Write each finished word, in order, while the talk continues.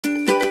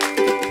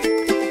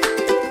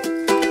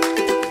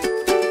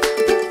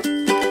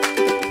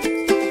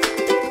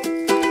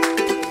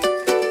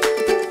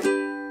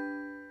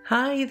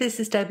Hi,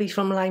 this is Debbie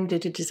from Lime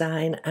Doodle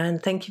Design,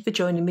 and thank you for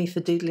joining me for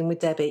Doodling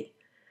with Debbie.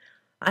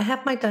 I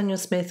have my Daniel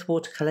Smith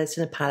watercolours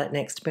in a palette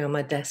next to me on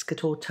my desk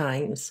at all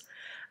times,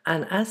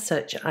 and as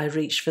such I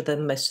reach for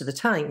them most of the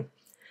time.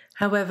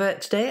 However,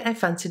 today I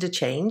fancied a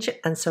change,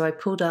 and so I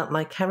pulled out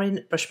my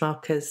Karin brush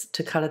markers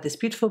to colour this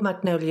beautiful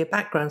Magnolia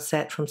background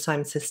set from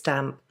Simon Says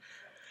Stamp.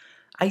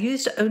 I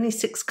used only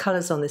 6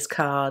 colours on this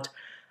card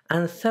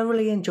and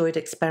thoroughly enjoyed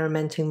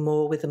experimenting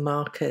more with the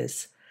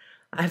markers.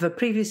 I have a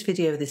previous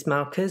video of these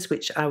markers,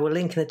 which I will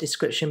link in the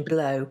description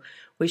below,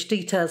 which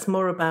details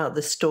more about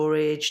the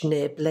storage,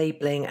 nib,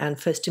 labelling and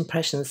first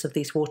impressions of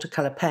these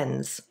watercolour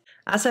pens.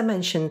 As I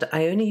mentioned,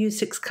 I only used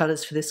 6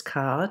 colours for this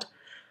card.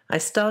 I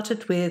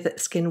started with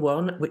Skin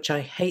 1, which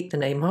I hate the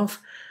name of,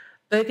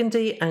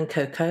 Burgundy and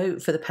Cocoa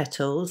for the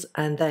petals,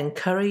 and then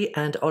Curry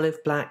and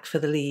Olive Black for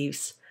the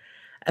leaves.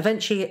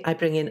 Eventually I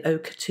bring in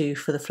Ochre 2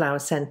 for the flower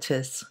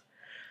centres.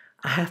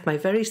 I have my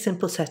very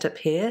simple setup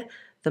here,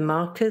 the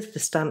markers, the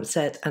stamp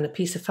set and a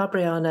piece of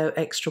Fabriano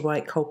extra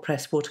white cold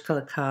press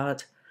watercolour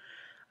card.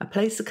 I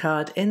place the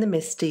card in the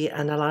Misty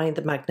and align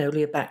the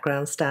Magnolia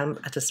background stamp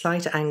at a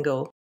slight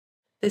angle.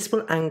 This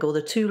will angle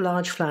the 2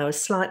 large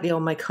flowers slightly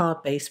on my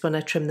card base when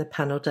I trim the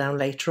panel down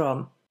later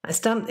on. I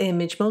stamped the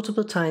image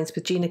multiple times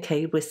with Gina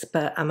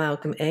Whisper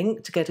Amalgam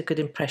ink to get a good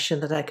impression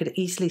that I could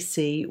easily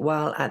see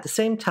while at the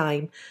same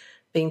time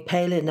being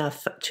pale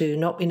enough to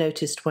not be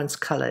noticed once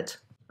coloured.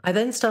 I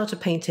then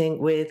started painting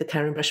with the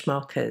Karin brush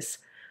markers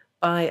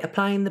by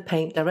applying the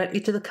paint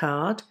directly to the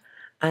card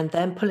and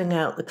then pulling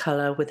out the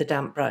colour with a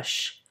damp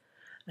brush.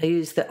 I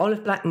used the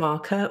olive black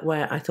marker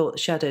where I thought the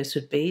shadows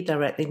would be,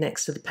 directly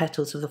next to the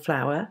petals of the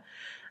flower,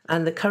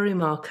 and the curry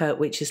marker,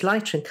 which is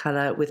lighter in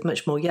colour with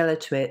much more yellow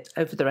to it,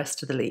 over the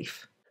rest of the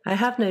leaf. I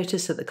have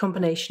noticed that the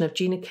combination of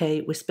Gina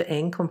Whisper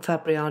ink on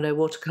Fabriano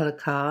watercolour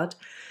card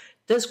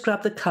does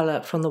grab the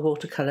colour from the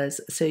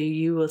watercolours, so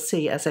you will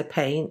see as I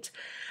paint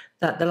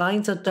that the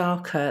lines are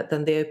darker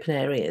than the open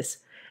areas.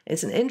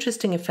 It's an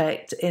interesting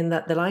effect in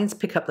that the lines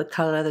pick up the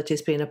colour that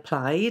is being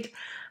applied,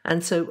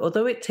 and so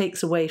although it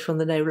takes away from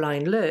the no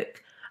line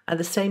look, at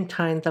the same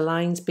time the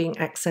lines being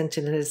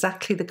accented in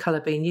exactly the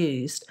colour being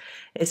used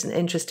is an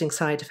interesting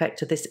side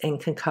effect of this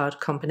ink and card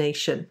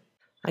combination.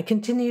 I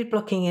continued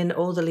blocking in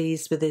all the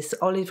leaves with this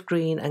olive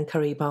green and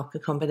curry marker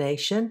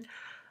combination.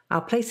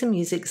 I'll play some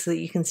music so that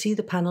you can see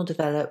the panel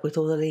develop with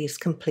all the leaves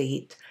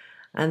complete,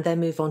 and then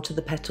move on to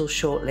the petals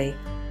shortly.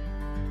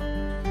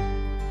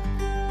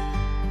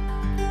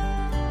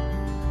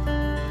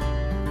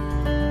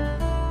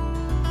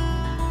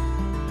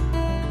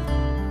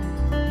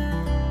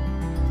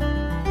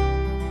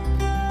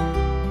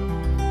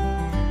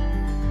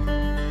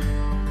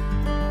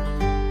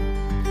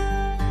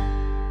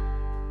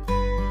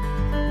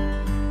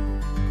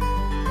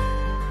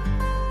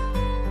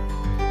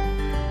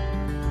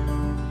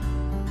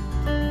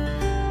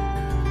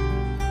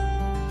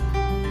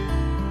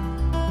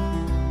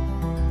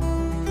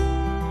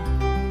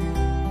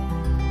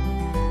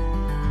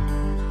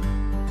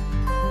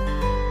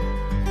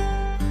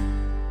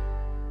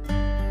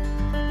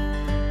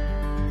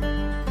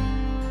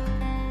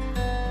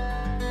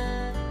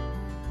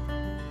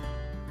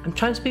 I'm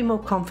trying to be more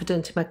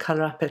confident in my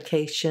colour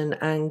application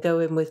and go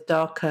in with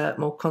darker,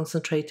 more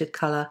concentrated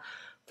colour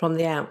from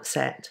the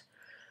outset.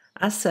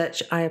 As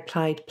such, I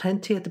applied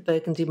plenty of the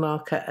burgundy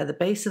marker at the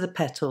base of the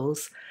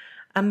petals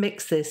and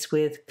mixed this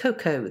with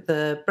Cocoa.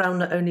 The brown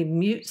not only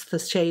mutes the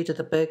shade of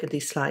the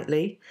burgundy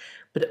slightly,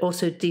 but it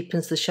also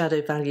deepens the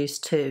shadow values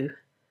too.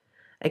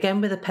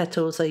 Again with the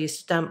petals, I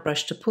used a damp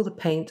brush to pull the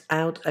paint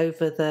out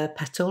over the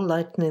petal,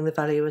 lightening the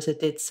value as I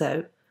did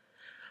so.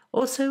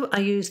 Also,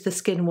 I used the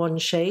Skin 1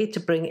 shade to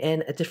bring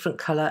in a different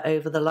colour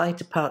over the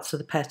lighter parts of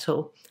the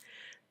petal.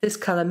 This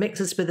colour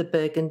mixes with the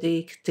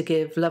burgundy to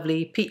give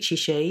lovely peachy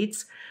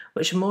shades,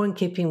 which are more in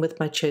keeping with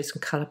my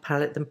chosen colour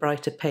palette than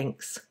brighter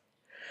pinks.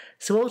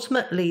 So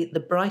ultimately,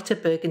 the brighter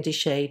burgundy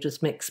shade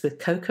was mixed with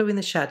Cocoa in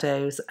the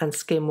shadows and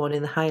Skin 1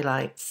 in the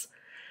highlights.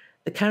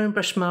 The Karin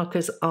brush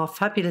markers are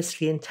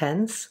fabulously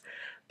intense,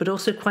 but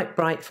also quite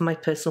bright for my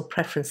personal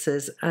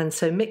preferences, and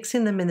so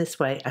mixing them in this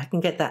way I can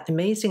get that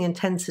amazing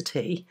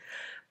intensity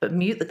but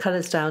mute the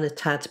colours down a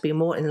tad to be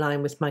more in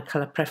line with my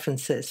colour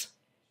preferences.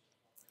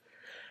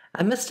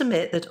 I must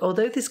admit that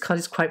although this card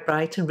is quite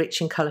bright and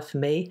rich in colour for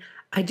me,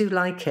 I do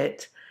like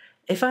it.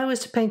 If I was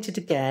to paint it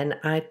again,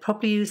 I'd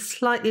probably use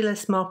slightly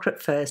less marker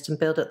at first and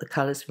build up the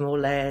colours with more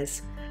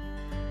layers.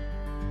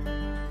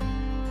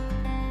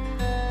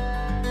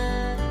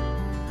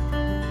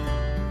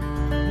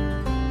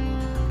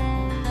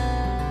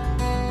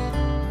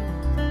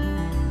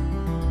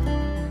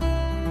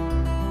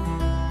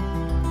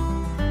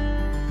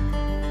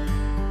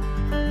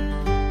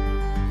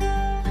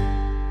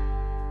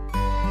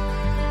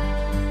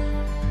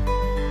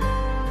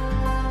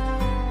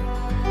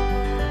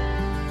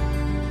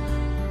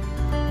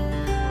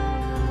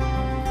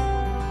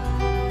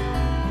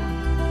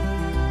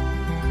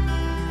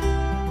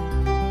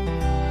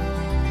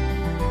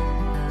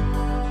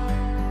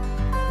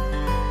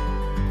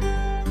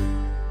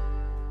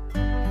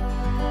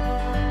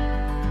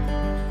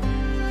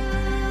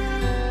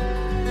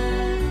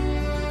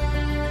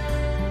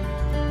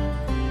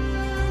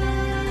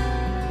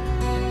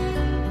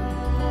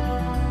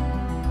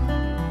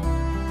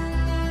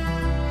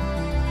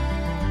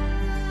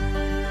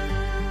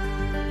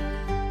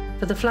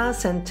 For the flower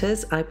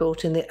centres, I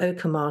brought in the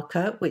ochre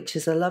marker, which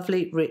is a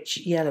lovely rich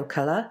yellow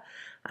colour,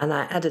 and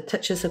I added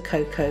touches of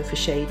cocoa for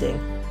shading.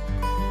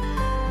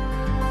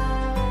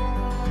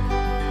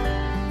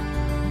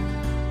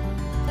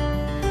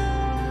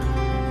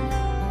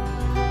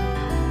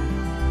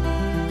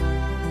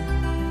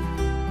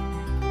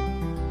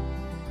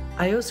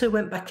 I also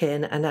went back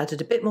in and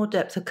added a bit more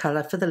depth of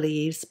colour for the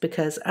leaves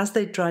because as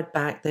they dried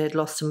back they had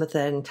lost some of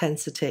their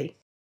intensity.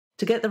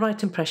 To get the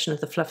right impression of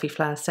the fluffy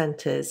flower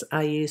centres,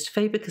 I used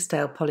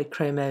Faber-Castell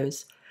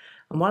POLYCHROMOS,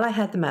 and while I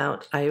had them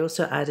out I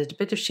also added a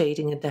bit of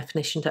shading and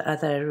definition to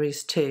other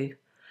areas too.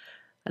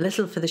 A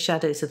little for the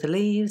shadows of the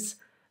leaves,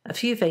 a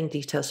few vein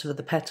details for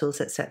the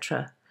petals,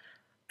 etc.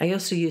 I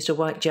also used a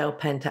white gel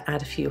pen to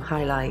add a few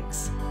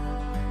highlights.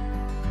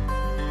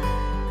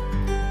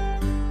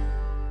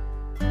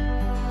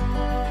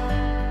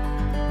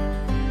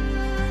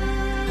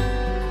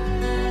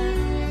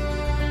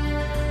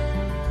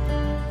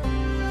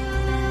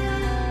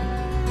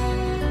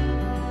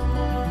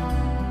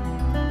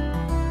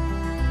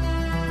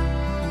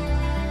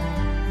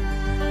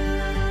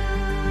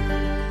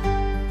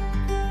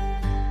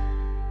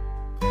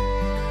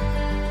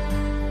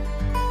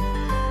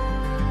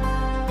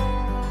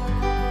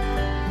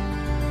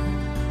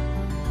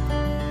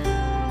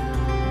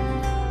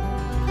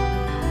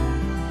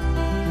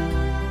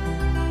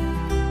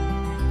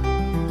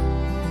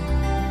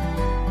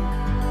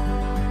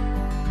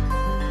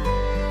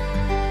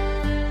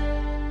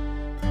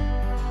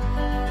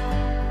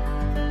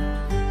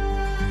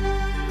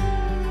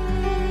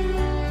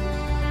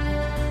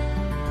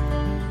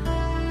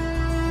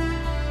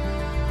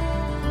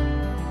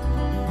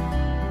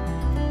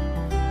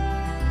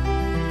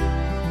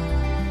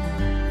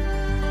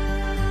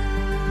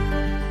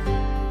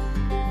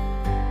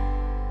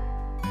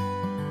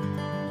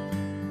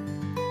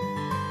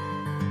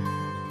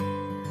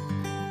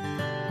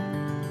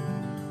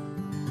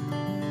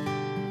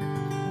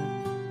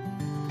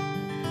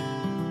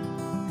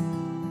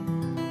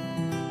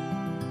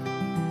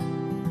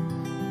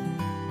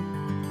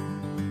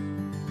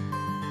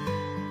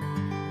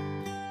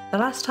 The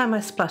last time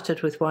I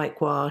splattered with white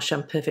gouache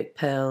and perfect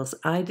pearls,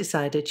 I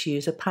decided to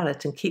use a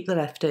palette and keep the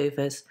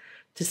leftovers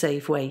to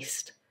save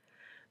waste.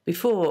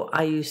 Before,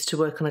 I used to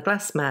work on a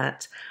glass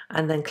mat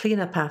and then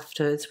clean up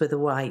afterwards with a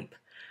wipe.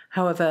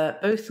 However,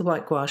 both the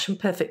white gouache and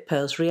perfect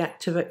pearls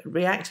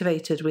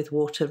reactivated with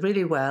water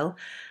really well,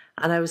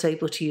 and I was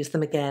able to use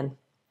them again.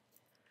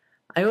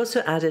 I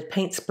also added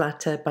paint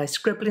splatter by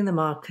scribbling the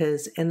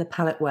markers in the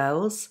palette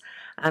wells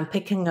and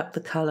picking up the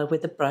colour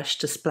with the brush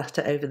to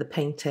splatter over the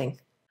painting.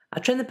 I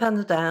trimmed the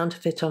panel down to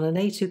fit on an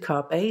A2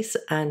 card base,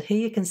 and here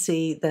you can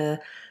see the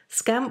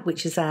Scamp,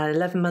 which is our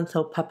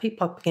 11-month-old puppy,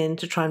 popping in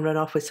to try and run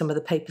off with some of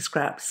the paper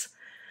scraps.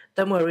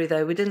 Don't worry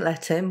though, we didn't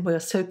let him. We are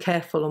so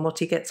careful on what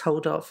he gets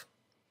hold of.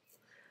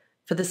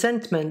 For the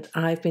sentiment,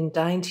 I've been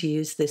dying to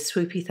use this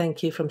swoopy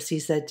thank you from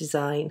CZ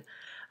Design.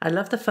 I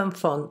love the fun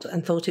font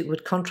and thought it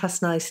would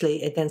contrast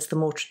nicely against the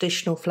more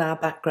traditional flower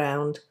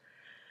background.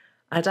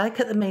 I die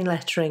cut the main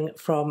lettering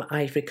from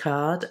Ivory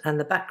card and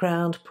the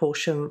background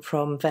portion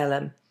from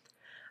Vellum.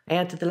 I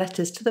added the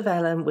letters to the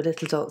vellum with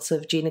little dots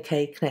of Gina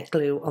Connect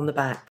glue on the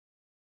back.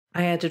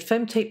 I added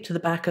foam tape to the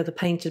back of the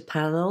painted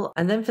panel,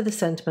 and then for the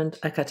sentiment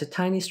I cut a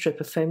tiny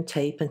strip of foam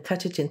tape and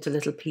cut it into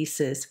little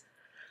pieces.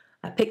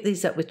 I picked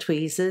these up with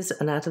tweezers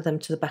and added them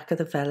to the back of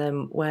the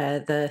vellum where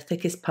the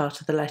thickest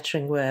part of the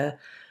lettering were,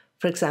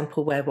 for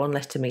example where one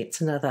letter meets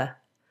another.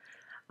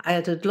 I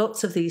added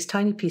lots of these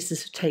tiny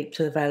pieces of tape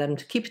to the vellum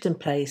to keep it in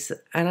place,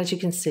 and as you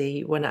can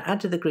see, when I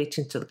added the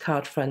greeting to the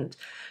card front,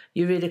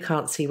 you really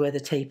can't see where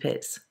the tape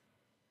is.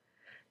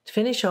 To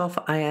finish off,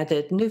 I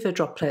added Nuvo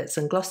droplets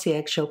and glossy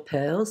eggshell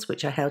pearls,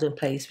 which I held in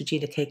place with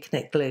Gina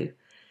Connect glue.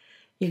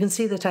 You can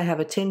see that I have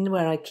a tin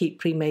where I keep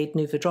pre-made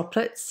Nuvo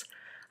droplets.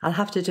 I'll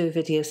have to do a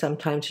video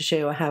sometime to show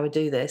you how I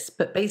do this,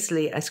 but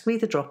basically I squeeze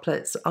the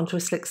droplets onto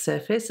a slick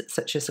surface,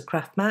 such as a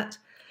craft mat,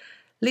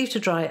 leave to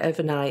dry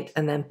overnight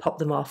and then pop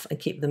them off and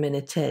keep them in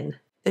a tin.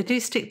 They do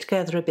stick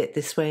together a bit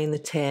this way in the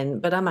tin,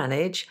 but I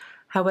manage.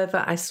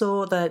 However, I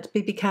saw that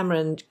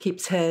Karin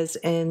keeps hers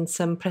in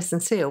some press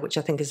and seal, which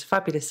I think is a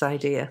fabulous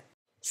idea.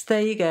 So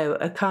there you go,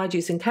 a card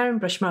using Karin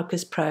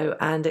Brushmarkers Pro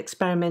and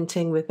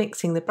experimenting with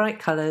mixing the bright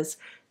colours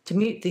to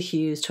mute the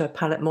hues to a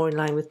palette more in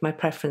line with my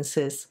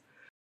preferences.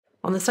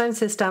 On the Science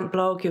Says Stamp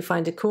blog, you'll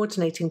find a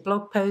coordinating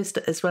blog post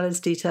as well as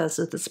details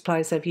of the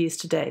supplies I've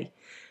used today.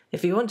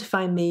 If you want to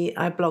find me,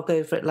 I blog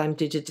over at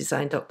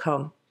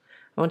limedoodledesign.com.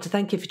 I want to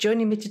thank you for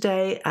joining me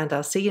today, and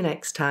I'll see you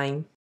next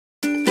time.